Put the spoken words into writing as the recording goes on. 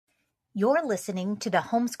You're listening to the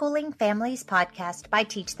Homeschooling Families Podcast by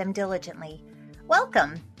Teach Them Diligently.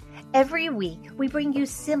 Welcome. Every week, we bring you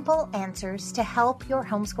simple answers to help your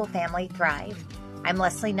homeschool family thrive. I'm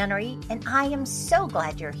Leslie Nunnery, and I am so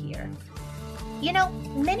glad you're here. You know,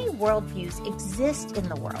 many worldviews exist in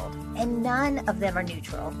the world, and none of them are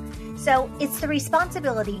neutral. So it's the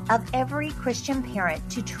responsibility of every Christian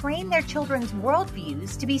parent to train their children's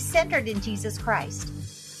worldviews to be centered in Jesus Christ.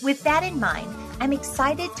 With that in mind, I'm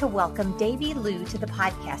excited to welcome Davy Liu to the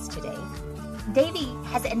podcast today. Davy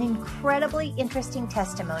has an incredibly interesting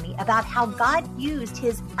testimony about how God used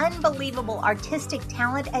his unbelievable artistic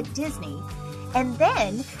talent at Disney, and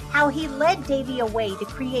then how he led Davy away to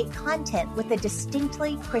create content with a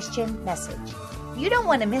distinctly Christian message. You don't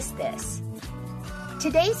want to miss this.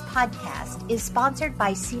 Today's podcast is sponsored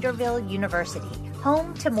by Cedarville University,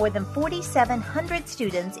 home to more than 4,700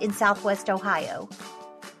 students in Southwest Ohio.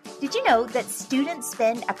 Did you know that students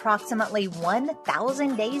spend approximately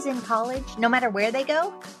 1,000 days in college, no matter where they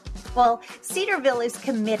go? Well, Cedarville is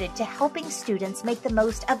committed to helping students make the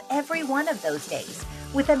most of every one of those days,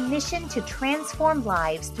 with a mission to transform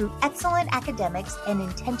lives through excellent academics and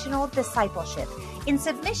intentional discipleship in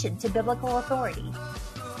submission to biblical authority.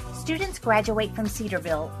 Students graduate from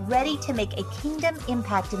Cedarville ready to make a kingdom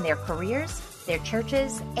impact in their careers, their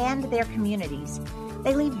churches, and their communities.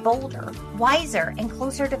 They leave bolder, wiser, and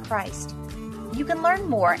closer to Christ. You can learn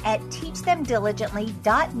more at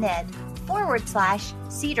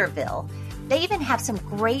teachthemdiligently.net/Cedarville. They even have some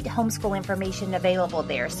great homeschool information available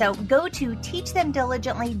there. So go to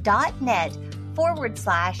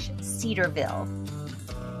teachthemdiligently.net/Cedarville.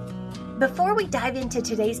 Before we dive into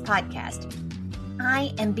today's podcast,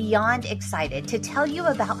 I am beyond excited to tell you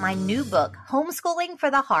about my new book, Homeschooling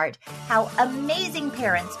for the Heart: How Amazing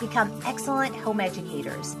Parents Become Excellent Home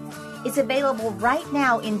Educators. It's available right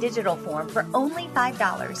now in digital form for only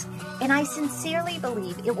 $5, and I sincerely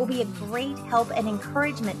believe it will be a great help and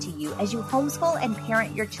encouragement to you as you homeschool and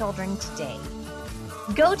parent your children today.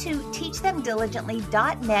 Go to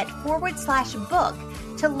teachthemdiligently.net/book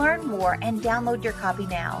to learn more and download your copy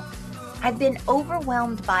now. I've been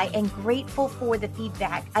overwhelmed by and grateful for the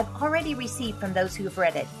feedback I've already received from those who have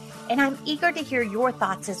read it, and I'm eager to hear your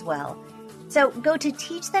thoughts as well. So go to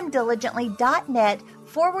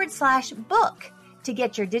teachthemdiligently.net/book to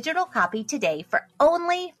get your digital copy today for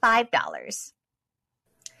only $5.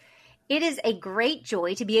 It is a great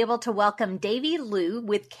joy to be able to welcome Davy Liu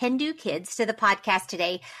with Can Do Kids to the podcast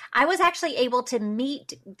today. I was actually able to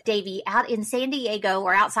meet Davy out in San Diego,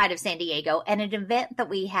 or outside of San Diego, at an event that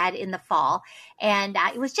we had in the fall. And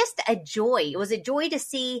it was just a joy. It was a joy to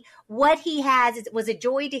see what he has. It was a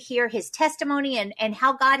joy to hear his testimony and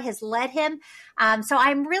how God has led him. So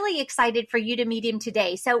I'm really excited for you to meet him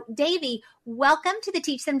today. So Davy, welcome to the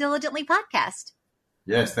Teach Them Diligently podcast.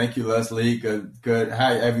 Yes, thank you, Leslie. Good.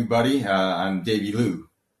 Hi, everybody. I'm Davy Liu.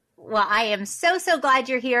 Well, I am so glad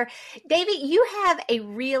you're here. Davy, you have a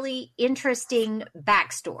really interesting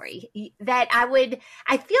backstory that I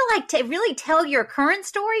feel like to really tell your current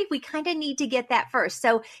story, we kind of need to get that first.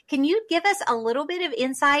 So can you give us a little bit of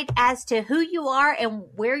insight as to who you are and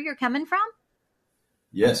where you're coming from?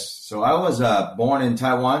 Yes. So I was born in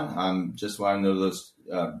Taiwan. I'm just one of those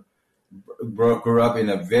grew up in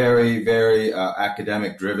a very, very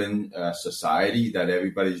academic-driven society that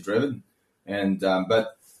everybody's driven. And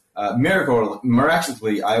but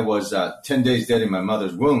miraculously, I was 10 days dead in my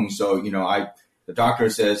mother's womb. So, the doctor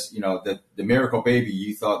says, that the miracle baby,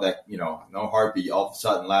 you thought that, no heartbeat, all of a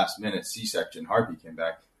sudden, last minute C-section, heartbeat came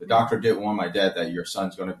back. The doctor did warn my dad that your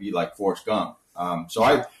son's going to be like Forrest Gump. And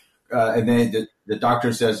then the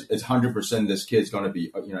doctor says it's 100% this kid's going to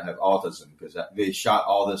be, have autism, because they shot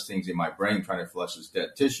all those things in my brain trying to flush this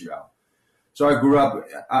dead tissue out. So I grew up,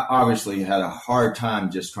 I obviously had a hard time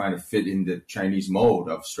just trying to fit in the Chinese mold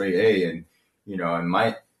of straight A. And, and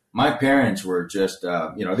my parents were just,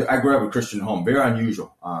 I grew up in a Christian home, very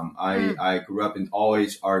unusual. I grew up in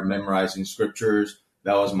always memorizing scriptures.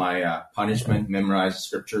 That was my punishment, memorizing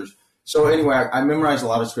scriptures. So anyway, I memorized a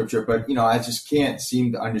lot of scripture, but, I just can't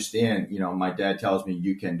seem to understand, my dad tells me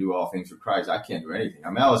you can do all things through Christ. I can't do anything. I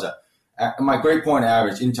mean, my grade point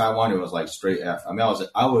average in Taiwan, it was like straight F.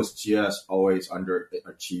 I was just always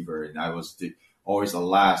underachiever, and I was always the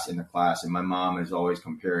last in the class, and my mom is always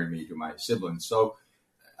comparing me to my siblings. So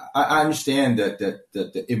I understand that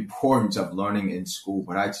the importance of learning in school,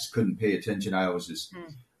 but I just couldn't pay attention. I was just...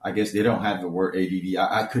 I guess they don't have the word ADD.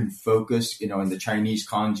 I couldn't focus, in the Chinese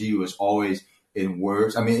kanji was always in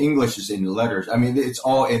words. I mean, English is in letters. I mean, it's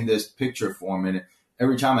all in this picture form. And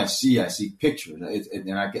every time I see pictures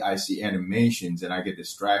and I see animations and I get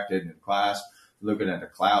distracted in class. looking at the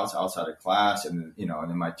clouds outside of class, and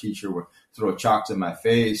then my teacher would throw chalks in my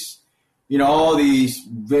face. All these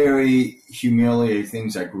very humiliating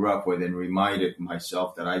things I grew up with, and reminded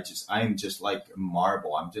myself that I am just like a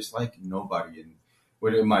marble. I'm just like nobody. And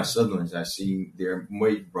with my siblings, I see they're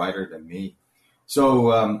way brighter than me.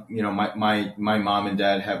 So, my mom and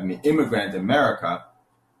dad have me immigrant to America,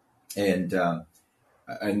 and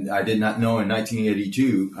I did not know in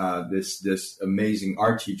 1982, this amazing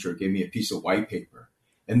art teacher gave me a piece of white paper.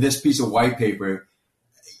 And this piece of white paper,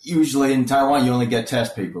 usually in Taiwan, you only get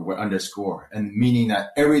test paper with underscore, and meaning that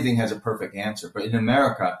everything has a perfect answer. But in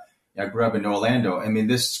America, I grew up in Orlando. I mean,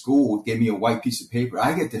 this school gave me a white piece of paper.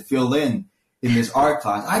 I get to fill in this art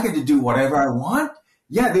class. I get to do whatever I want.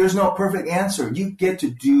 Yeah, there's no perfect answer. You get to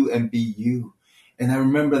do and be you. And I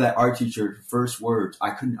remember that art teacher's first words.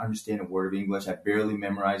 I couldn't understand a word of English. I barely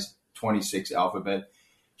memorized 26 alphabet.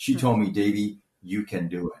 She told me, Davey, you can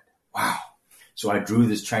do it. Wow. So I drew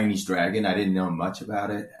this Chinese dragon. I didn't know much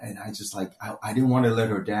about it. And I just I didn't want to let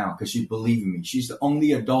her down because she believed in me. She's the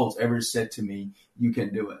only adult ever said to me, you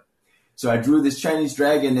can do it. So I drew this Chinese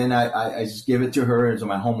dragon, and I just gave it to her as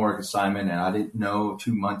my homework assignment. And I didn't know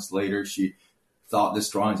 2 months later, she thought this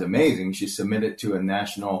drawing's amazing. She submitted to a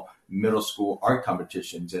national middle school art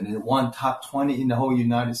competitions, and it won top 20 in the whole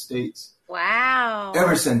United States. Wow.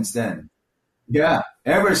 Ever since then,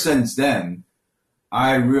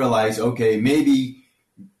 I realized, okay, maybe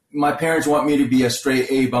my parents want me to be a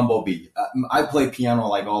straight A bumblebee. I played piano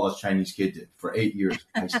like all those Chinese kids did for 8 years.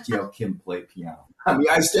 I still can play piano. I mean,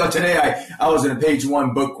 today I was in a page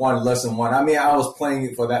 1, book 1, lesson 1. I mean, I was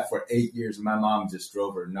playing for that for 8 years. My mom just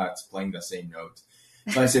drove her nuts playing the same notes.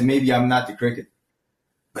 So I said, maybe I'm not the cricket.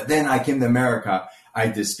 But then I came to America. I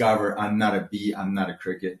discovered I'm not a bee. I'm not a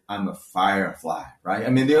cricket. I'm a firefly, right? I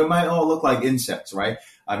mean, they might all look like insects, right?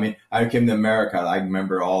 I mean, I came to America. I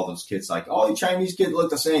remember all those kids, like all the Chinese kids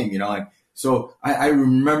look the same, so I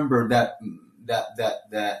remember that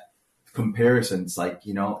comparisons,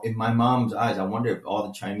 in my mom's eyes, I wonder if all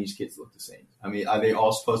the Chinese kids look the same. I mean, are they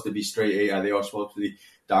all supposed to be straight A? Are they all supposed to be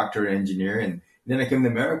doctor, engineer? And then I came to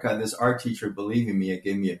America, and this art teacher believed in me and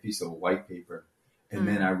gave me a piece of white paper. And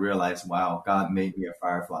then I realized, wow, God made me a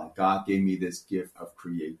firefly. God gave me this gift of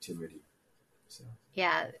creativity. So.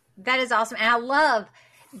 Yeah, that is awesome. And I love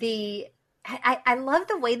I love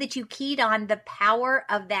the way that you keyed on the power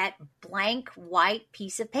of that blank white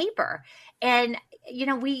piece of paper. And,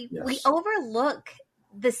 we overlook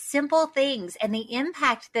the simple things and the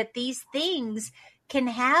impact that these things can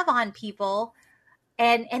have on people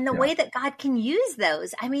and the way that God can use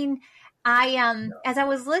those. I mean, as I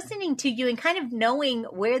was listening to you and kind of knowing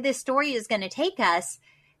where this story is going to take us,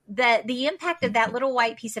 the impact of that little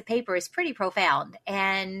white piece of paper is pretty profound.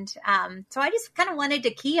 And so I just kind of wanted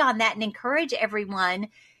to key on that and encourage everyone,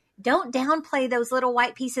 don't downplay those little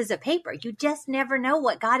white pieces of paper. You just never know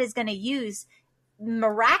what God is going to use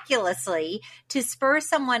miraculously to spur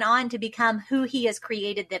someone on to become who he has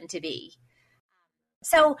created them to be.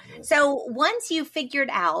 So once you figured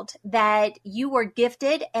out that you were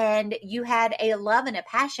gifted and you had a love and a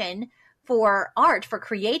passion for art, for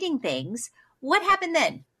creating things, what happened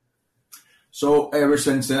then? So ever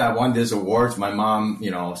since then, I won these awards. My mom,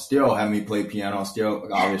 still had me play piano, still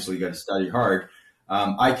obviously got to study hard.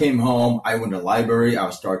 I came home, I went to the library, I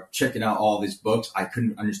would start checking out all these books. I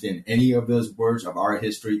couldn't understand any of those words of art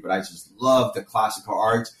history, but I just loved the classical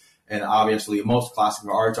arts. And obviously most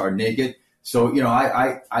classical arts are naked. So,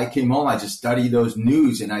 I came home, I just studied those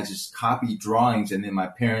news, and I just copied drawings. And then my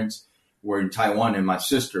parents were in Taiwan, and my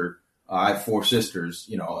sister, I have 4 sisters,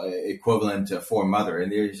 equivalent to 4 mother.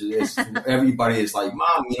 And everybody is like,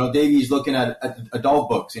 Mom, Davey's looking at adult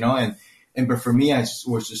books, but for me, I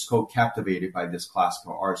was just so captivated by this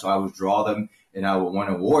classical art. So I would draw them, and I would win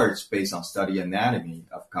awards based on study anatomy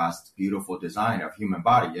of God's beautiful design of human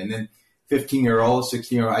body. And then 15-year-old,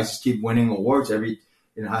 16-year-old, I just keep winning awards in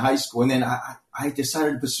high school. And then I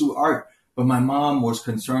decided to pursue art, but my mom was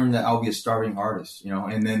concerned that I'll be a starving artist,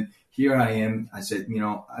 and then here I am. I said,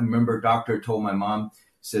 I remember a doctor told my mom,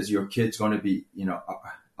 says, your kid's going to be, have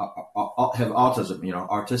autism,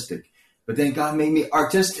 artistic. But then God made me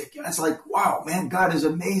artistic. And it's like, wow, man, God is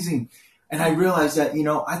amazing. And I realized that,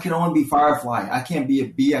 I can only be firefly. I can't be a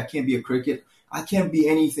bee. I can't be a cricket. I can't be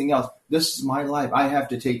anything else. This is my life. I have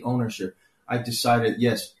to take ownership. I decided,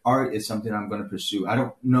 yes, art is something I'm going to pursue. I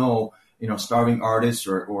don't know, starving artists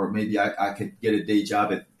or maybe I could get a day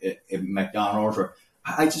job at McDonald's, or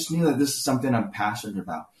I just knew that this is something I'm passionate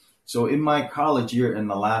about. So in my college year, in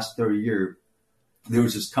the last 3rd year, there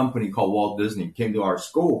was this company called Walt Disney came to our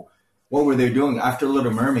school. What were they doing? After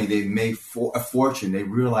Little Mermaid, they made a fortune. They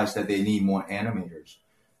realized that they need more animators.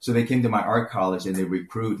 So they came to my art college and they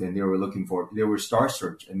recruited, and they were Star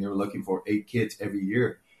Search, and they were looking for 8 kids every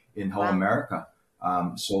year in whole America.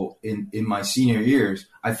 So in my senior years,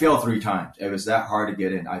 I failed 3 times. It was that hard to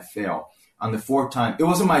get in. I failed. On the 4th time, it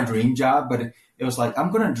wasn't my dream job, but it was like, I'm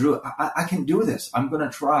going to do it. I can do this. I'm going to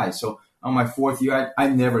try. So on my 4th year, I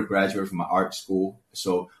never graduated from my art school.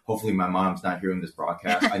 So hopefully my mom's not hearing this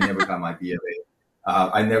broadcast. I never got my BFA.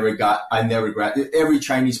 I never graduated. Every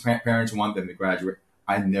Chinese parents want them to graduate.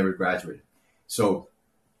 I never graduated. So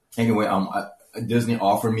anyway, Disney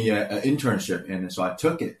offered me an internship, and so I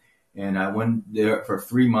took it. And I went there for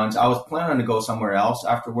 3 months. I was planning to go somewhere else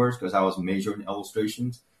afterwards because I was majoring in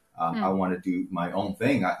illustrations. I wanted to do my own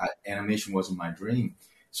thing. Animation wasn't my dream.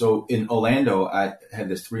 So in Orlando, I had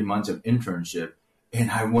this 3 months of internship,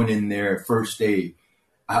 and I went in there first day.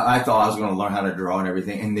 I thought I was going to learn how to draw and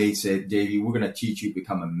everything. And they said, Davey, we're going to teach you to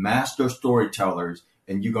become a master storyteller,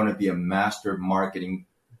 and you're going to be a master marketing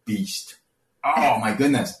beast. Oh, my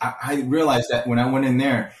goodness. I realized that when I went in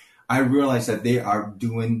there, I realized that they are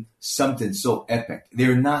doing something so epic.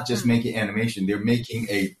 They're not just making animation. They're making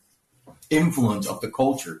a influence of the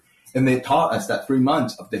culture. And they taught us that 3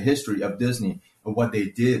 months of the history of Disney and what they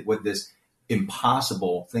did with this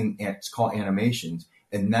impossible thing. It's called animations.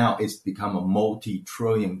 And now it's become a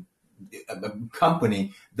multi-trillion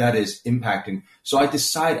company that is impacting. So I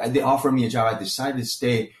decided, they offered me a job. I decided to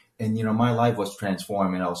stay. And, my life was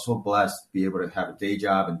transformed. And I was so blessed to be able to have a day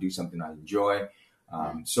job and do something I enjoy.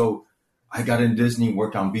 So I got in Disney,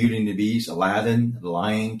 worked on Beauty and the Beast, Aladdin, The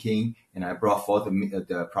Lion King, and I brought forth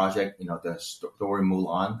the project, the story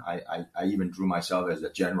Mulan. I even drew myself as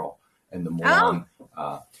a general in the Mulan.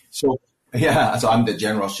 So I'm the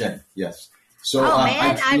General Shen. Yes. So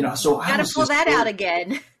man, I got to pull that out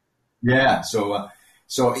again. Yeah. So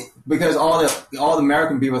because all the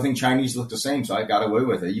American people think Chinese look the same, so I got away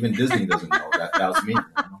with it. Even Disney doesn't know that was me.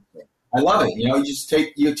 I love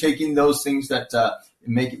it. You're taking those things that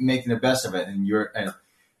making the best of it,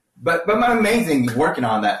 but my main thing working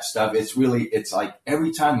on that stuff, it's like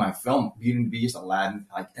every time my film Beauty and the Beast, Aladdin,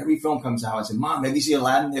 like every film comes out, I say, Mom, have you seen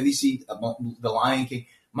Aladdin? Have you seen The Lion King?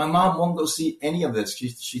 My mom won't go see any of this.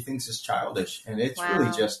 She thinks it's childish, and it's really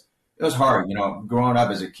it was hard, growing up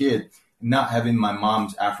as a kid, not having my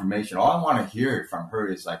mom's affirmation. All I want to hear from her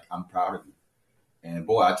is like, I'm proud of you. And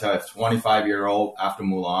boy, I tell you, 25-year-old after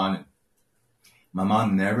Mulan, and my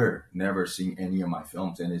mom never seen any of my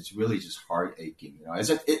films, and it's really just heart aching.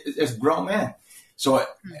 It's grown man. So, I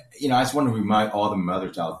just want to remind all the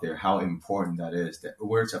mothers out there how important that is, that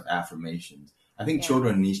words of affirmations. I think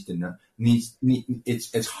children needs to know,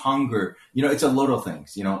 it's hunger. It's a little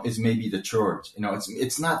things, it's maybe the chores,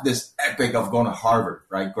 it's not this epic of going to Harvard,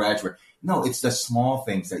 right? Graduate. No, it's the small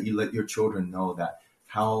things that you let your children know that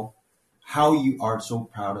how you are so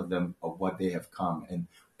proud of them, of what they have come. And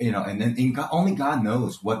then only God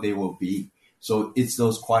knows what they will be. So it's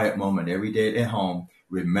those quiet moments every day at home.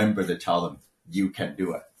 Remember to tell them you can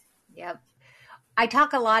do it. Yep. I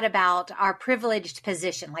talk a lot about our privileged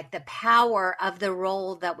position, like the power of the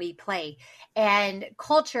role that we play, and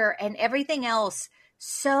culture and everything else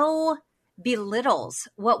so belittles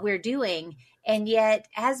what we're doing. And yet,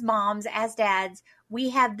 as moms, as dads, we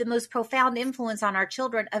have the most profound influence on our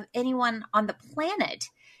children of anyone on the planet.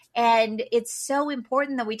 And it's so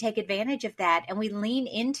important that we take advantage of that and we lean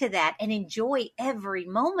into that and enjoy every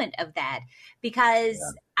moment of that, because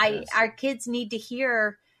our kids need to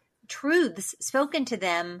hear truths spoken to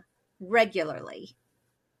them regularly.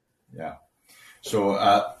 Yeah.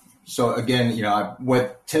 So again, I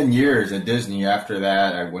went 10 years at Disney. After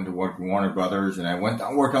that, I went to work with Warner Brothers, and I went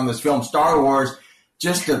to work on this film, Star Wars,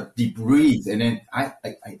 just to debrief. And then I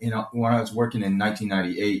when I was working in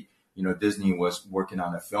 1998, Disney was working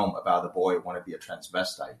on a film about a boy who wanted to be a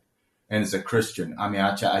transvestite. And as a Christian, I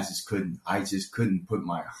just couldn't put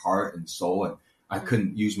my heart and soul, and I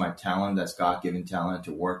couldn't use my talent, that's God-given talent,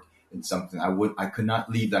 to work in something. I could not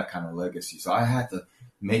leave that kind of legacy. So I had to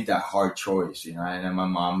make that hard choice, and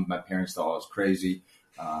my parents thought I was crazy.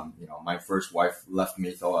 My first wife left me,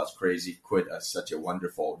 thought I was crazy, quit such a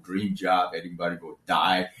wonderful dream job. Anybody would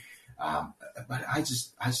die. But I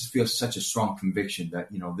just feel such a strong conviction that,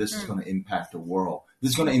 this is going to impact the world.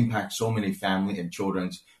 This is going to impact so many family and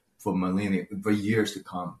children for millennia, for years to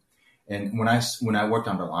come. And when I worked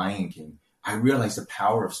on The Lion King, I realized the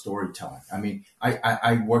power of storytelling.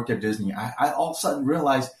 I worked at Disney. I all of a sudden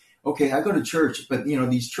realized, okay, I go to church, but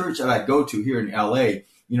these churches that I go to here in LA,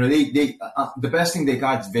 they the best thing they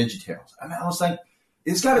got is VeggieTales. I was like,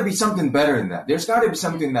 there's got to be something better than that. There's got to be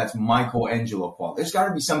something that's Michelangelo quality. There's got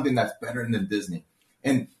to be something that's better than Disney.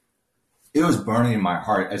 And it was burning in my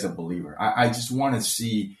heart as a believer. I just want to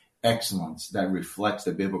see excellence that reflects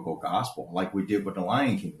the biblical gospel, like we did with the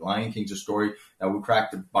Lion King. The Lion King's a story that we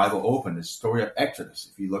cracked the Bible open. It's a story of Exodus.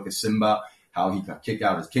 If you look at Simba, how he got kicked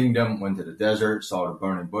out of his kingdom, went to the desert, saw the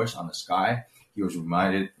burning bush on the sky. He was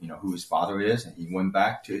reminded, who his father is, and he went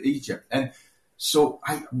back to Egypt. And so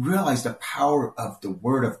I realized the power of the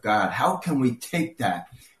Word of God. How can we take that,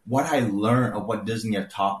 what I learned of what Disney had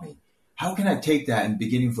taught me? How can I take that and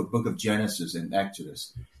beginning for Book of Genesis and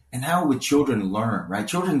Exodus? And how would children learn, right?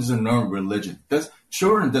 Children doesn't learn religion.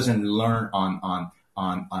 Children doesn't learn on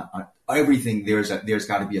everything. There's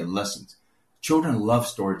got to be a lesson. Children love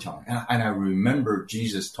storytelling. And I remember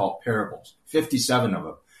Jesus taught parables, 57 of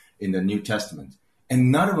them in the New Testament.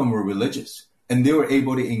 And none of them were religious. And they were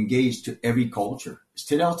able to engage to every culture.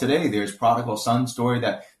 Today, there's prodigal son story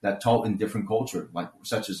that taught in different culture, like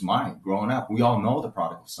such as mine. Growing up, we all know the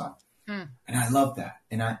prodigal son. And I love that.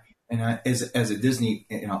 And I, as a Disney,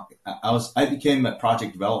 I became a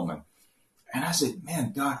project development, and I said,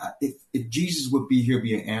 man, God, if Jesus would be here,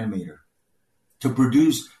 be an animator to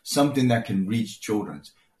produce something that can reach children,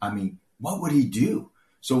 what would he do?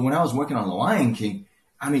 So when I was working on The Lion King,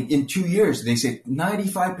 in 2 years, they said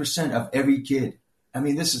 95% of every kid.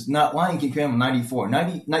 This is not Lion King came in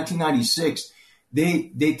 1996.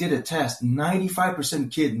 They did a test. 95%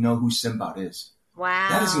 of kids know who Simba is. Wow.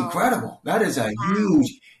 That is incredible. That is a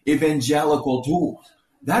huge evangelical tool.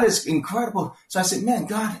 That is incredible. So I said, man,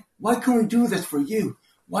 God, why couldn't we do this for you?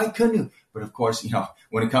 Why couldn't you? But of course,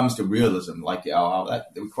 when it comes to realism, like, that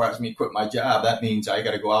requires me to quit my job. That means I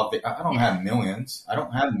got to go out there. I don't have millions.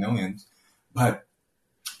 But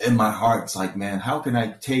in my heart, it's like, man, how can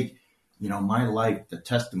I take, my life, the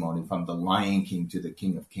testimony from the Lion King to the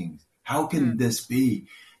King of Kings? How can this be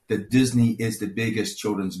that Disney is the biggest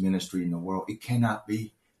children's ministry in the world? It cannot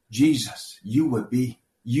be. Jesus,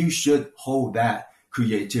 you should hold that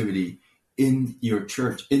creativity in your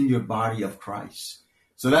church, in your body of Christ.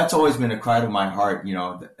 So that's always been a cry to my heart,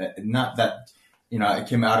 not that, I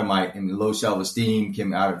came out of my low self-esteem,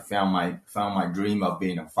 found my dream of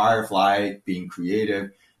being a firefly, being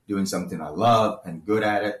creative, doing something I love and good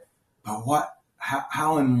at it. But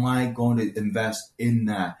how am I going to invest in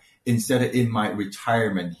that instead of in my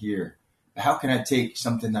retirement here? How can I take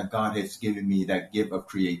something that God has given me, that gift of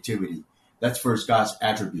creativity? That's first God's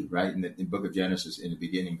attribute, right? In the Book of Genesis, in the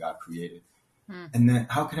beginning, God created. And then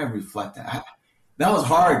how can I reflect that? That was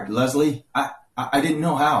hard, Leslie. I didn't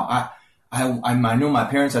know how. I know my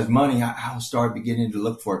parents has money. I started beginning to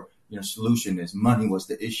look for, solution as money was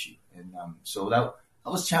the issue. And so that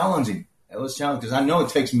was challenging. It was challenging because I know it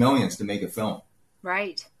takes millions to make a film.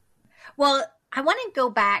 Right. Well, I want to go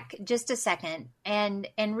back just a second and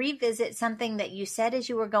revisit something that you said as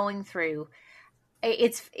you were going through.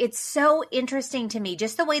 It's so interesting to me,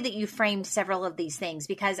 just the way that you framed several of these things,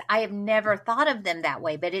 because I have never thought of them that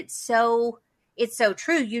way, but it's so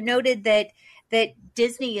true. You noted that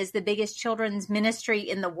Disney is the biggest children's ministry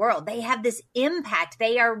in the world. They have this impact.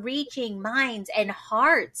 They are reaching minds and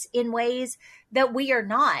hearts in ways that we are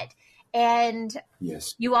not. And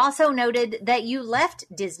yes, you also noted that you left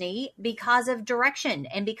Disney because of direction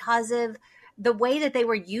and because of the way that they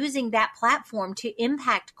were using that platform to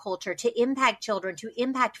impact culture, to impact children, to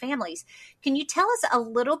impact families. Can you tell us a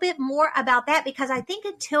little bit more about that? Because I think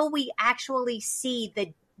until we actually see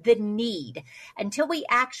the need, until we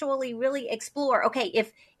actually really explore, okay,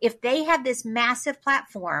 if they have this massive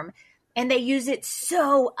platform and they use it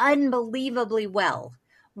so unbelievably well,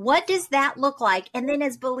 what does that look like? And then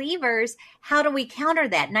as believers, how do we counter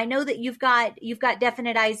that? And I know that you've got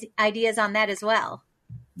definite ideas on that as well.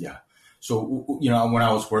 Yeah. So, when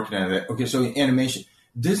I was working at it, okay, so animation,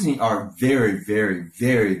 Disney are very, very,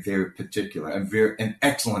 very, very particular and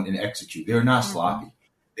excellent in execute. They're not sloppy.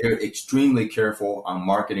 They're extremely careful on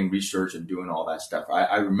marketing research and doing all that stuff.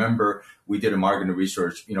 I remember we did a marketing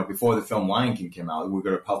research, before the film Lion King came out, we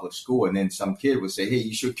go to public school and then some kid would say, hey,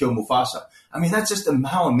 you should kill Mufasa. That's just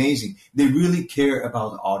how amazing. They really care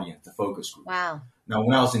about the audience, the focus group. Wow. Now,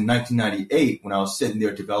 when I was in 1998, when I was sitting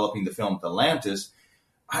there developing the film Atlantis,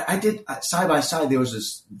 I did side by side. There was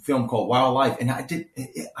this film called Wildlife, and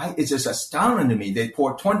it's just astounding to me. They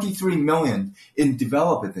poured $23 million in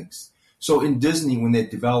developing things. So in Disney, when they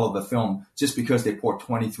develop a film, just because they pour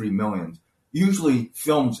 $23 million, usually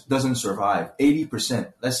films doesn't survive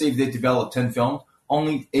 80%. Let's say if they develop 10 films,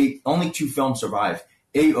 only 2 films survive.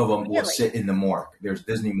 8 of them will sit in the morgue. There's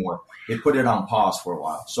Disney morgue. They put it on pause for a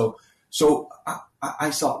while. So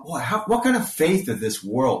I thought, what kind of faith that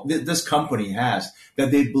this company has,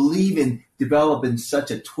 that they believe in developing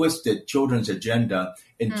such a twisted children's agenda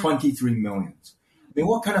in $23 million.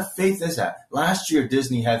 What kind of faith is that? Last year,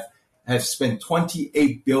 Disney had have spent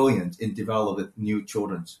 $28 billion in developing new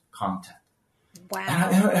children's content. Wow.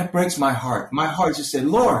 And it breaks my heart. My heart just said,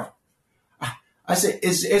 Lord, I said,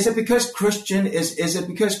 is it because Christian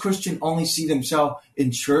only see themselves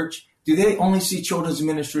in church? Do they only see children's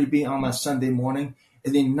ministry being on a Sunday morning?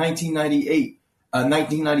 And in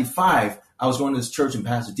 1995, I was going to this church in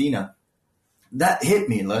Pasadena. That hit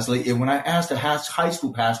me, Leslie, when I asked a high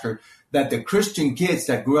school pastor that the Christian kids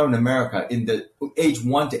that grew up in America in the age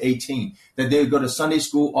 1 to 18, that they would go to Sunday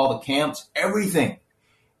school, all the camps, everything.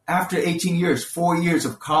 After 18 years, 4 years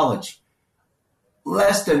of college,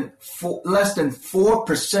 less than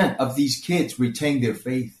 4% of these kids retain their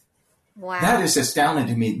faith. Wow. That is astounding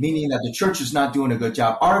to me, meaning that the church is not doing a good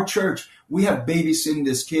job. Our church, we have babysitting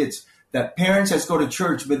these kids, that parents has go to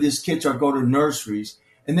church, but these kids are go to nurseries.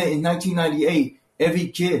 And then in 1998, every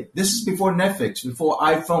kid, this is before Netflix, before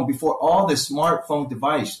iPhone, before all the smartphone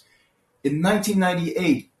device. In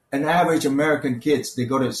 1998, an average American kids, they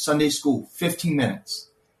go to Sunday school 15 minutes.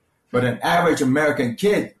 But an average American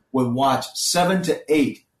kid would watch 7 to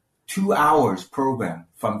 8 2 hours program,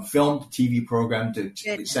 from film to TV program to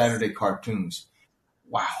Saturday cartoons.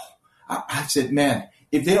 Wow. I said, man,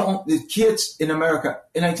 if the kids in America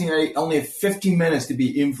in 1998 only have 15 minutes to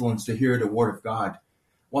be influenced to hear the word of God.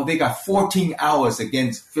 Well, they got 14 hours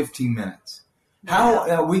against 15 minutes. How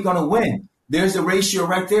are we going to win? There's the ratio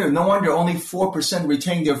right there. No wonder only 4%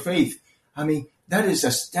 retain their faith. I mean, that is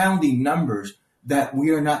astounding numbers that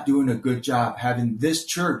we are not doing a good job having this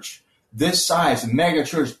church, this size, mega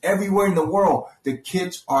church, everywhere in the world. The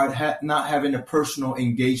kids are not having a personal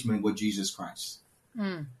engagement with Jesus Christ.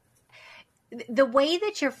 Mm. The way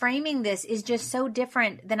that you're framing this is just so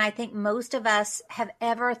different than I think most of us have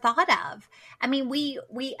ever thought of. I mean,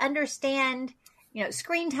 we understand,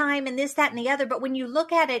 screen time and this, that, and the other. But when you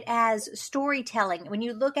look at it as storytelling, when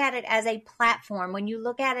you look at it as a platform, when you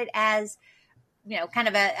look at it as, kind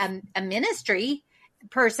of a ministry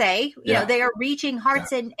per se, they are reaching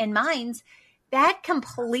hearts and minds, that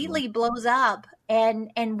completely blows up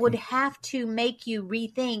and would have to make you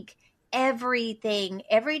rethink everything,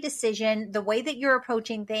 every decision, the way that you're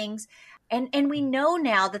approaching things. And we know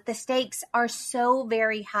now that the stakes are so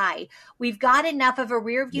very high. We've got enough of a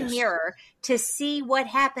rearview mirror to see what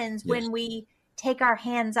happens when we take our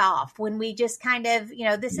hands off, when we just kind of,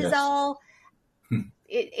 this is all,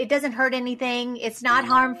 it doesn't hurt anything. It's not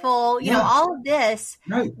harmful, all of this.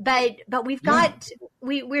 Right. But we've got,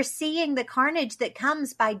 we're seeing the carnage that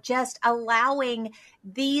comes by just allowing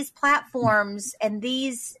these platforms and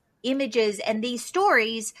these images and these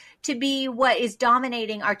stories to be what is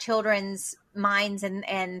dominating our children's minds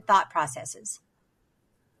and thought processes.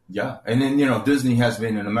 Yeah. And then, Disney has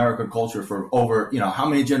been in American culture for over, how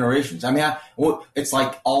many generations? I mean, it's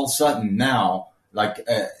like all of a sudden now,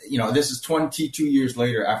 this is 22 years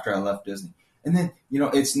later after I left Disney. And then,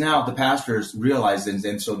 it's now the pastors realize it,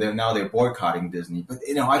 and so they're boycotting Disney. But,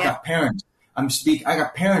 I got parents. I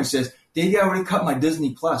got parents says, Davey, I already cut my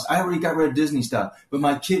Disney Plus. I already got rid of Disney stuff. But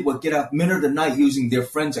my kid would get up middle of the night using their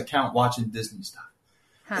friend's account watching Disney stuff.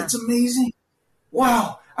 Huh. It's amazing.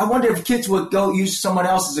 Wow. I wonder if kids would go use someone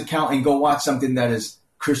else's account and go watch something that is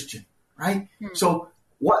Christian, right? So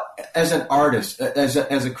what, as an artist, as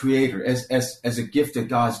a creator, as a gift that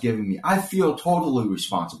God's given me, I feel totally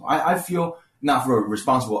responsible. I feel not for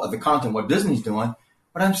responsible of the content, what Disney's doing,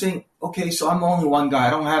 but I'm saying, okay, so I'm only one guy. I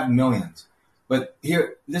don't have millions. But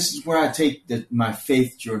here, this is where I take my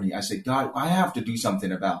faith journey. I say, God, I have to do something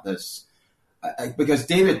about this. Because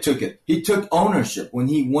David took it. He took ownership. When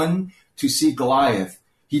he went to see Goliath,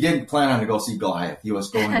 he didn't plan on to go see Goliath. He was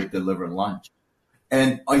going to deliver lunch.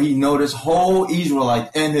 And he noticed whole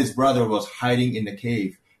Israelite and his brother was hiding in the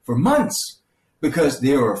cave for months because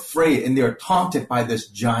they were afraid and they were taunted by this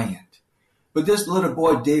giant. But this little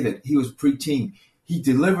boy, David, he was preteen. He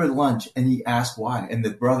delivered lunch and he asked why. And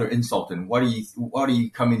the brother insulted him. What are you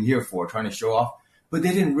coming here for? Trying to show off? But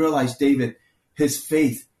they didn't realize David, his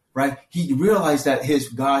faith, right? He realized that his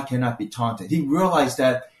God cannot be taunted. He realized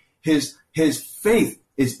that his faith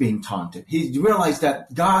is being taunted. He realized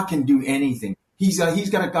that God can do anything. He's got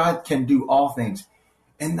a God can do all things.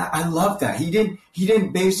 And I love that. He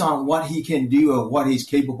didn't base on what he can do or what he's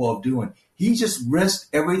capable of doing. He just risked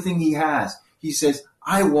everything he has. He says,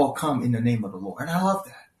 I will come in the name of the Lord. And I love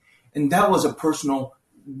that. And that was a personal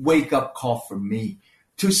wake-up call for me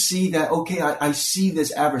to see that, okay, I see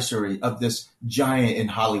this adversary of this giant in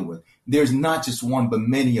Hollywood. There's not just one, but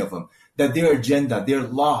many of them, that their agenda, they're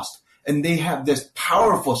lost. And they have this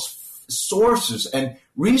powerful sources and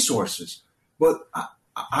resources. But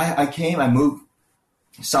I moved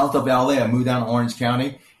south of LA. I moved down to Orange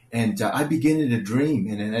County. And I began to dream.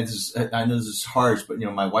 And I know this is harsh, but,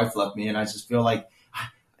 my wife left me, and I just feel like,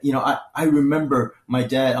 I remember my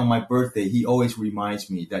dad on my birthday. He always reminds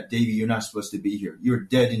me that, Davey, you're not supposed to be here. You're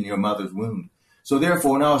dead in your mother's womb. So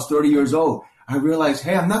therefore, when I was 30 years old, I realized,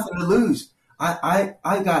 hey, I have nothing to lose. I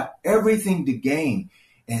got everything to gain.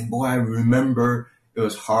 And boy, I remember it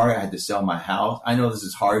was hard. I had to sell my house. I know this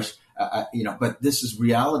is harsh, but this is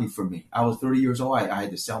reality for me. I was 30 years old. I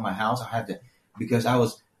had to sell my house. Because I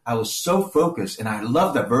was so focused. And I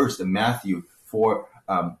love the verse in Matthew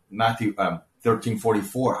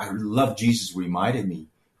 13:44. I love Jesus reminded me,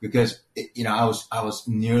 because I was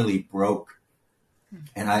nearly broke,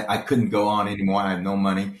 and I couldn't go on anymore. I had no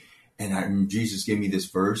money, and Jesus gave me this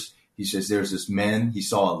verse. He says, "There's this man. He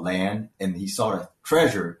saw a land, and he saw a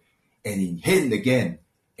treasure, and he hid it again,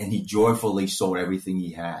 and he joyfully sold everything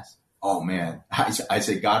he has." Oh man, I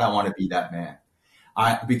said, God, I want to be that man.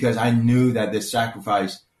 Because I knew that this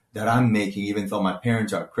sacrifice that I'm making, even though my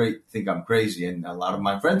parents think I'm crazy, and a lot of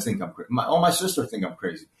my friends think I'm crazy. All my sisters think I'm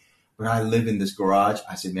crazy. But I live in this garage.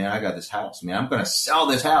 I said, man, I got this house. Man, I'm going to sell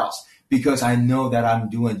this house, because I know that I'm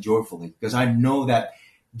doing joyfully. Because I know that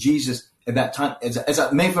Jesus, at that time, as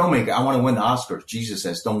a main filmmaker, I want to win the Oscars. Jesus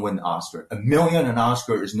says, don't win the Oscar. $1 million an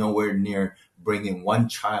Oscar is nowhere near bringing one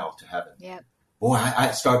child to heaven. Yep. Boy,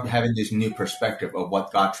 I started having this new perspective of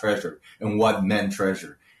what God treasured and what men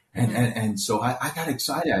treasure. And so I got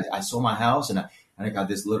excited. I sold my house, and I got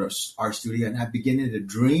this little art studio, and I began to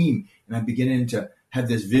dream, and I began to have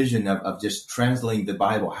this vision of just translating the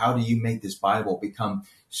Bible. How do you make this Bible become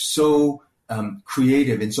so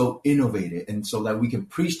creative and so innovative, and so that we can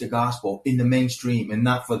preach the gospel in the mainstream and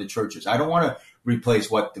not for the churches? I don't want to replace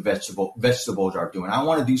what the vegetables are doing. I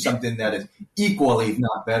want to do something that is equally, if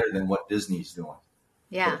not better, than what Disney's doing.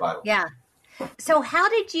 Yeah. Yeah. So how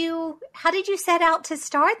did you set out to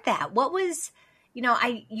start that? What was,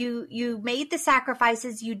 you made the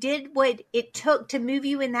sacrifices, you did what it took to move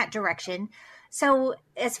you in that direction. So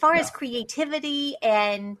as far as creativity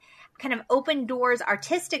and kind of open doors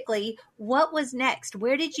artistically, what was next?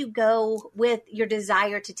 Where did you go with your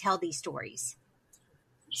desire to tell these stories?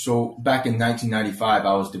 So back in 1995,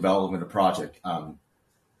 I was developing a project,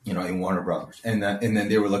 in Warner Brothers, and then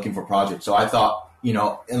they were looking for projects. So I thought,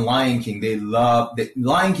 in Lion King,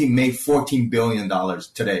 Lion King made $14 billion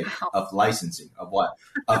today of licensing of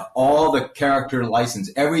all the character license,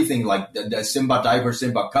 everything, like the Simba diaper,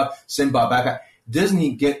 Simba cup, Simba backpack.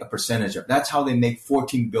 Disney get a percentage of. That's how they make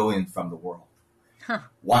 $14 billion from the world. Huh.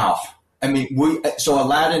 Wow. I mean, so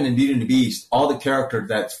Aladdin and Beauty and the Beast, all the characters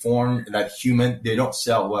that's foreign, that human, they don't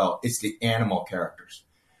sell well. It's the animal characters.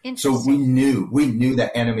 So we knew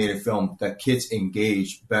that animated film, that kids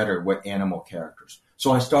engage better with animal characters.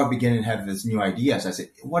 So I started beginning to have this new ideas. I said,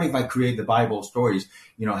 what if I create the Bible stories,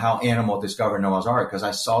 how animal discovered Noah's Ark? Because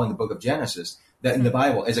I saw in the book of Genesis that in the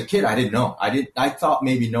Bible, as a kid, I didn't know. I thought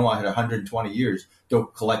maybe Noah had 120 years to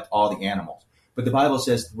collect all the animals. But the Bible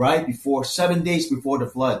says 7 days before the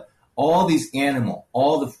flood, all these animals,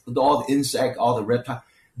 all the insect, all the reptile,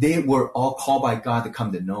 they were all called by God to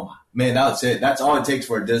come to Noah. Man, that's it. That's all it takes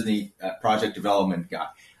for a Disney project development guy.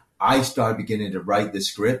 I started beginning to write the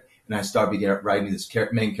script, and I started writing this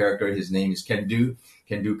main character. His name is Kendu.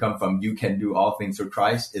 Kendu come from you can do all things through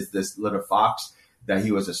Christ. Is this little fox that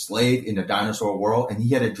he was a slave in the dinosaur world, and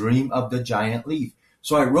he had a dream of the giant leaf.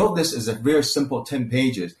 So I wrote this as a very simple 10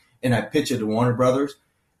 pages, and I pitched it to Warner Brothers.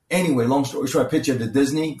 Anyway, long story short, I pitched it to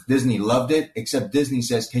Disney. Disney loved it, except Disney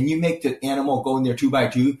says, can you make the animal go in there 2 by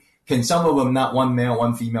 2? Can some of them not one male,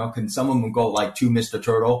 one female? Can some of them go like 2 Mr.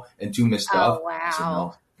 Turtle and 2 Miss Dove? Oh, wow. I said,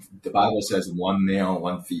 no. The Bible says 1 male,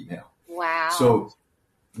 1 female. Wow. So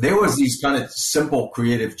there was these kind of simple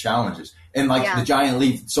creative challenges. And the giant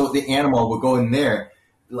leaf, so the animal would go in there.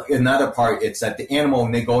 Another part, it's that the animal,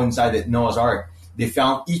 when they go inside the Noah's Ark, they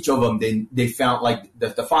found each of them, they found, like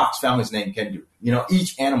the fox found his name, Kendu.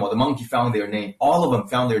 Each animal, the monkey found their name. All of them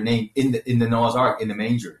found their name in the Noah's Ark, in the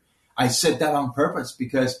manger. I said that on purpose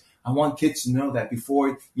because I want kids to know that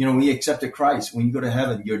before, we accepted Christ, when you go to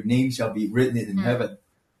heaven, your name shall be written in heaven.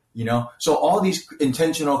 So all these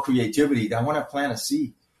intentional creativity that I want to plant a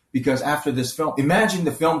seed, because after this film, imagine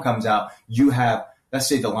the film comes out, you have, let's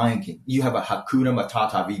say, The Lion King, you have a Hakuna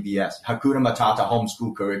Matata VBS, Hakuna Matata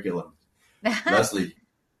homeschool curriculum. Leslie,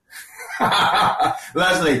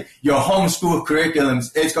 your homeschool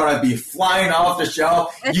curriculums, it's going to be flying off the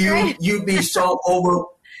shelf. You'd be so over,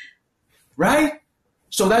 right?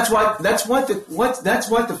 So that's what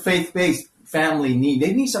the faith-based family need.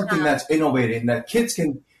 They need something that's innovative and that kids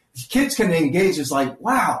can engage. It's like,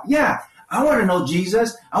 wow, yeah, I want to know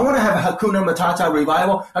Jesus. I want to have a Hakuna Matata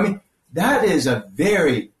revival. I mean, That is a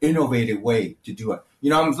very innovative way to do it. You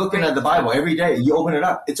know, I'm looking at the Bible every day. You open it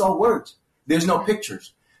up. It's all words. There's no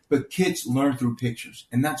pictures. But kids learn through pictures.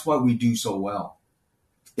 And that's what we do so well.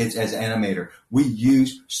 It's as animator. We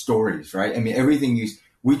use stories, right? I mean,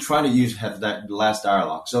 we try to have that last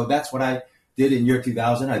dialogue. So that's what I did in year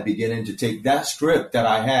 2000. I began to take that script that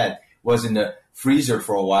I had, was in the freezer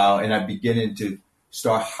for a while, and I began to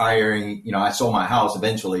start hiring, you know, I sold my house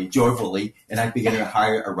eventually, joyfully, and I began to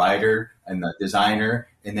hire a writer and a designer.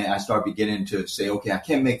 And then I started beginning to say, okay, I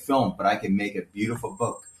can't make film, but I can make a beautiful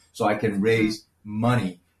book. So I can raise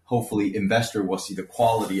money. Hopefully investor will see the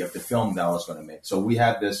quality of the film that I was going to make. So we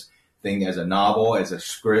have this thing as a novel, as a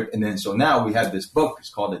script. And then, so now we have this book. It's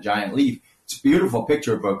called The Giant Leap. It's a beautiful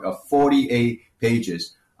picture book of 48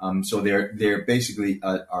 pages. So they're basically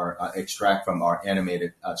are extract from our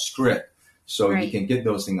animated script. So you can get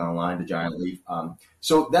those things online, The Giant Leap.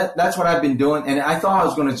 So that's what I've been doing. And I thought I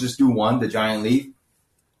was going to just do one, The Giant Leap.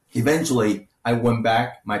 Eventually, I went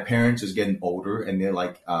back. My parents is getting older, and they're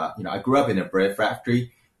like, you know, I grew up in a bread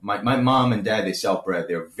factory. My mom and dad, they sell bread.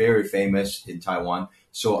 They're very famous in Taiwan.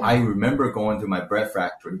 So I remember going to my bread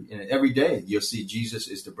factory, and every day you'll see Jesus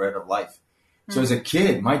is the bread of life. So as a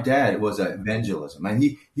kid, my dad was an evangelism, and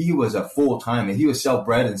he was a full-time, and he would sell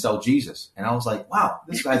bread and sell Jesus. And I was like, wow,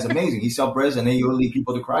 this guy's amazing. He sells bread, and then he will lead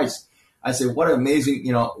people to Christ. I said, what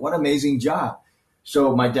amazing job.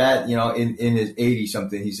 So my dad, you know, in his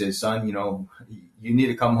 80-something, he says, son, you know, you need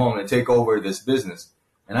to come home and take over this business.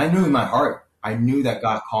 And I knew in my heart, I knew that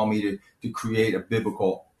God called me to create a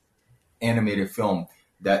biblical animated film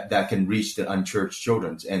that can reach the unchurched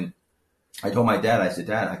children. And I told my dad, I said,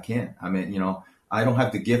 Dad, I can't. I mean, you know, I don't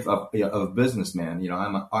have the gift of a businessman. You know,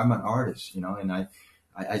 I'm an artist, you know, and I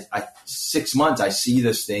 6 months, I see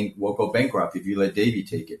this thing will go bankrupt if you let Davey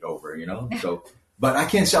take it over, you know? So, but I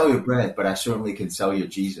can't sell you bread, but I certainly can sell you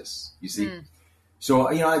Jesus, you see? So,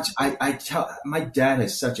 you know, I tell, my dad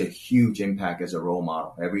has such a huge impact as a role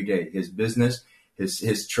model every day. His business,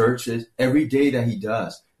 his church, every day that he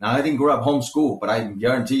does. Now, I didn't grow up homeschooled, but I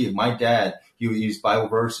guarantee you, my dad, he would use Bible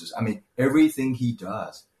verses. I mean, everything he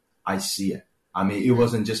does, I see it. I mean, it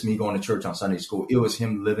wasn't just me going to church on Sunday school. It was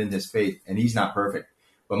him living his faith, and he's not perfect.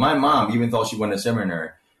 But my mom, even though she went to seminary,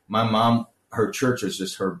 my mom, her church is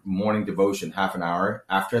just her morning devotion, half an hour.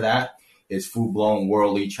 After that, is full-blown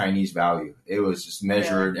worldly Chinese value. It was just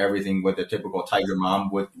measured everything what the typical tiger mom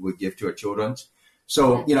would give to her children.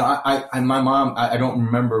 So, you know, my mom, I don't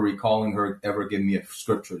remember recalling her ever giving me a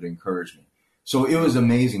scripture to encourage me. So it was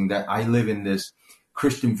amazing that I live in this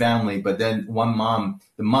Christian family, but then the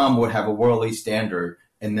mom would have a worldly standard.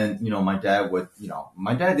 And then, you know, my dad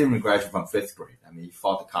didn't even graduate from 5th grade. I mean, he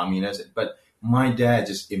fought the communists, but my dad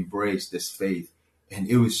just embraced this faith. And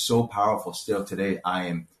it was so powerful still today.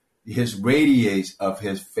 His radiance of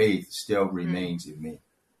his faith still remains in me.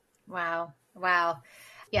 Wow.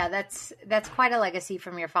 Yeah, that's quite a legacy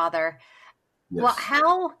from your father. Yes. Well,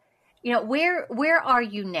 how, you know, where are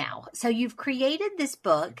you now? So you've created this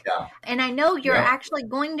book, and I know you're actually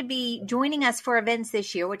going to be joining us for events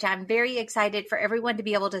this year, which I'm very excited for everyone to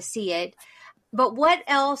be able to see it. But what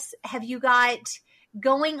else have you got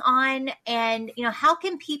going on? And, you know, how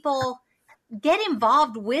can people get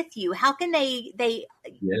involved with you? How can they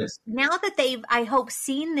now that they've, I hope,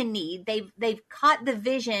 seen the need, they've caught the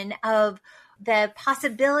vision of the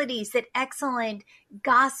possibilities that excellent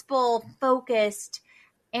gospel focused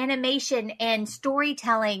animation and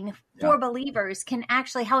storytelling for believers can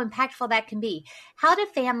actually, how impactful that can be. How do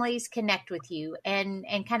families connect with you and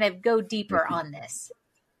kind of go deeper on this?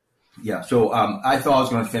 Yeah. So I thought I was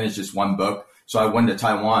going to finish this one book. So I went to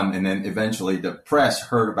Taiwan, and then eventually the press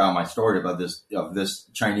heard about my story about this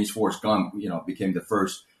Chinese Forrest Gump, you know, became the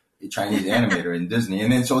first Chinese animator in Disney.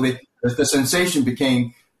 And then so the sensation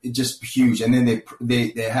became just huge. And then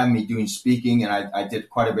they had me doing speaking, and I did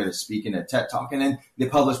quite a bit of speaking at TED Talk. And then they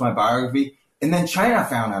published my biography, and then China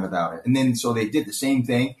found out about it. And then so they did the same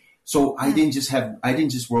thing. So I didn't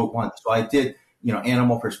just wrote one. So I did, you know,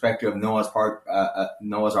 animal perspective of Noah's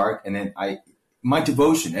Ark, and then my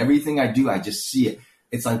devotion, everything I do, I just see it.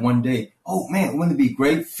 It's like one day, oh man, wouldn't it be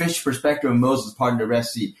great? Fish perspective of Moses parting the Red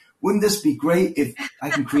Sea. Wouldn't this be great if I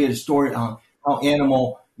can create a story on how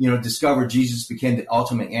animal, you know, discovered Jesus became the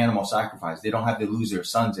ultimate animal sacrifice. They don't have to lose their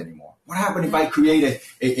sons anymore. What happened if I create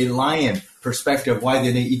a lion perspective? Why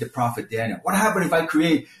did they eat the prophet Daniel? What happened if I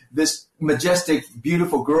create this majestic,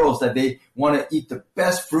 beautiful girls that they want to eat the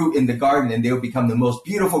best fruit in the garden, and they'll become the most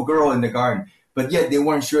beautiful girl in the garden? But yet they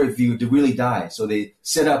weren't sure if you would really die. So they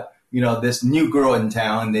set up, you know, this new girl in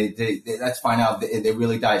town. They let's find out if they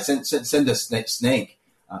really die. Send a snake.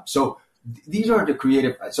 So these are the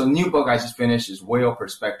creative. So new book I just finished is Whale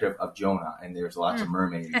Perspective of Jonah. And there's lots of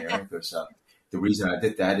mermaid in there because the reason I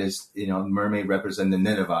did that is, mermaid represent the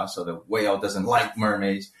Nineveh. So the whale doesn't like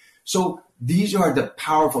mermaids. So these are the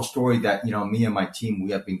powerful story that, me and my team,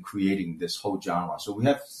 we have been creating this whole genre. So we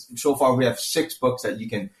have 6 books that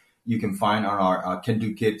you can find on our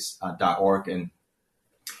candokids.org. And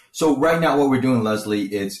so right now what we're doing, Leslie,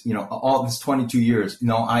 is, all this 22 years,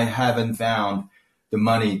 I haven't found the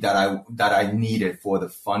money that I needed for the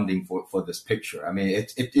funding for this picture. I mean,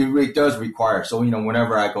 it really does require. So,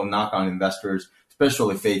 whenever I go knock on investors,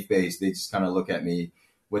 especially faith-based, they just kind of look at me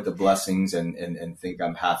with the blessings and think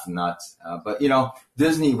I'm half nuts. But,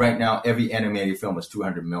 Disney right now, every animated film is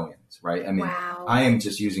 200 million, right? I mean, wow. I am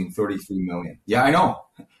just using 33 million. Yeah, I know.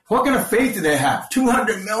 What kind of faith do they have?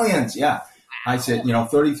 200 millions. Yeah. I said,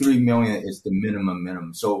 33 million is the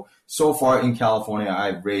minimum. So far in California,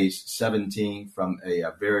 I've raised 17 from a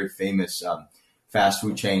very famous fast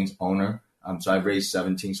food chain's owner. So I've raised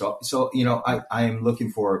 17. So I am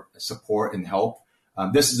looking for support and help.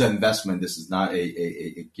 This is an investment. This is not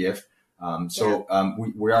a gift.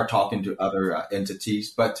 We are talking to other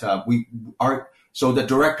entities, but so the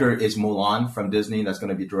director is Mulan from Disney. That's going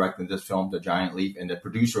to be directing this film, The Giant Leap, and the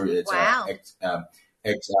producer is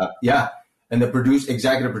And the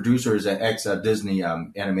executive producer is an ex-Disney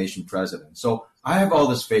animation president. So I have all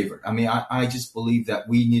this favored. I mean, I just believe that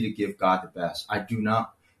we need to give God the best. I do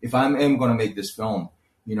not, if I am going to make this film,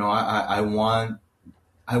 I want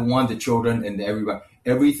the children and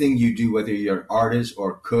everything you do, whether you're an artist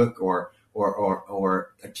or cook or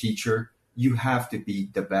a teacher, you have to be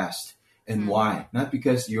the best. And why? Not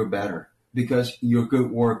because you're better, because your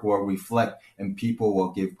good work will reflect and people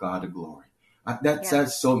will give God the glory.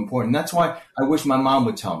 That's so important. That's why I wish my mom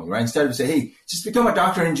would tell me, right? Instead of say, hey, just become a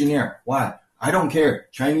doctor engineer. Why? I don't care.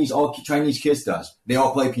 All Chinese kids does. They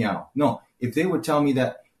all play piano. No, if they would tell me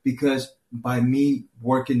that, because by me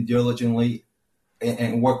working diligently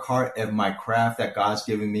and work hard at my craft that God's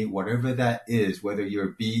given me, whatever that is, whether you're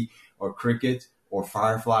a bee or cricket or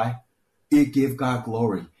firefly, it give God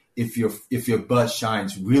glory. If your bud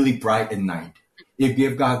shines really bright at night, it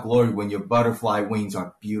give God glory when your butterfly wings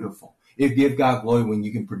are beautiful. It give God glory when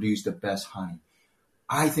you can produce the best honey.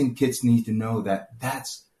 I think kids need to know that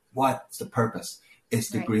that's what's the purpose.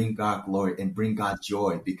 It's to bring God glory and bring God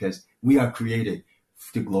joy, because we are created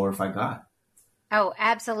to glorify God. Oh,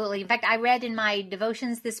 absolutely. In fact, I read in my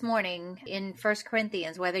devotions this morning in 1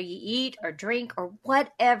 Corinthians, whether you eat or drink or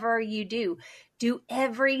whatever you do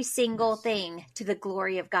every single thing to the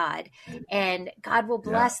glory of God. And God will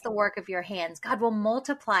bless the work of your hands. God will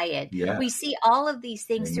multiply it. Yeah. We see all of these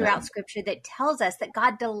things throughout Scripture that tells us that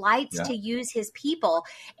God delights to use his people,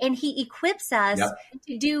 and he equips us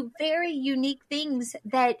to do very unique things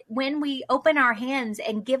that when we open our hands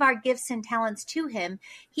and give our gifts and talents to him,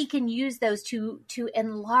 he can use those to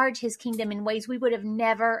enlarge his kingdom in ways we would have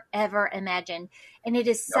never, ever imagined. And it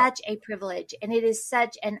is such a privilege, and it is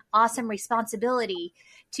such an awesome responsibility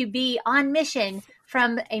to be on mission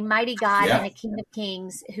from a mighty God and a King of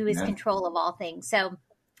Kings who is control of all things. So,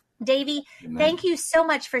 Davey, thank you so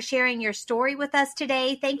much for sharing your story with us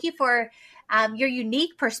today. Thank you for your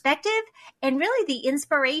unique perspective and really the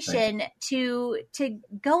inspiration to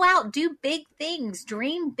go out, do big things,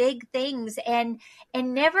 dream big things, and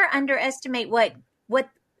never underestimate what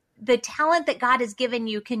the talent that God has given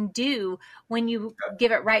you can do when you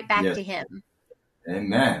give it right back to him.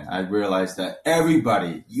 Amen. I realized that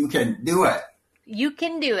everybody, you can do it. You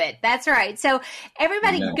can do it. That's right. So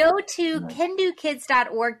everybody go to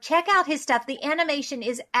candokids.org. Check out his stuff. The animation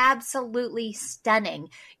is absolutely stunning.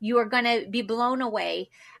 You are going to be blown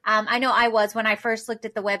away. I know I was when I first looked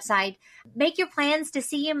at the website. Make your plans to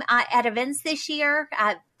see him at events this year.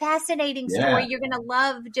 Fascinating story. You're going to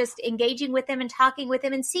love just engaging with him and talking with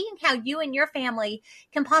him and seeing how you and your family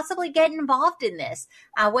can possibly get involved in this,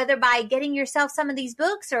 whether by getting yourself some of these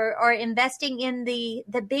books or investing in the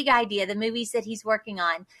big idea, the movies that he's working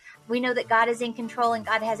on. We know that God is in control and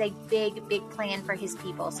God has a big, big plan for his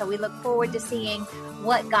people. So we look forward to seeing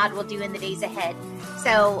what God will do in the days ahead.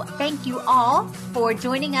 So thank you all for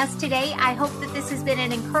joining us today. I hope that this has been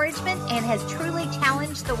an encouragement and has truly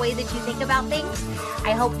challenged the way that you think about things.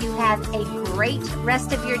 I hope you have a great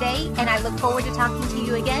rest of your day, and I look forward to talking to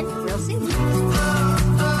you again real soon.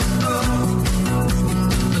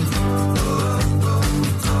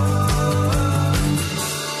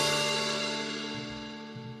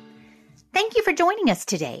 Thank you for joining us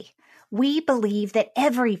today. We believe that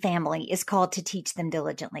every family is called to teach them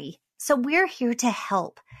diligently. So we're here to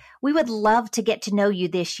help. We would love to get to know you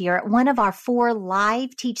this year at one of our 4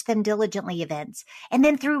 live Teach Them Diligently events, and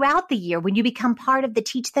then throughout the year when you become part of the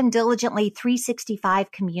Teach Them Diligently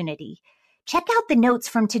 365 community. Check out the notes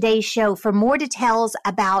from today's show for more details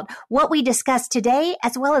about what we discussed today,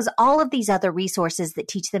 as well as all of these other resources that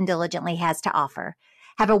Teach Them Diligently has to offer.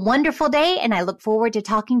 Have a wonderful day, and I look forward to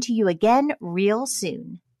talking to you again real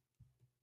soon.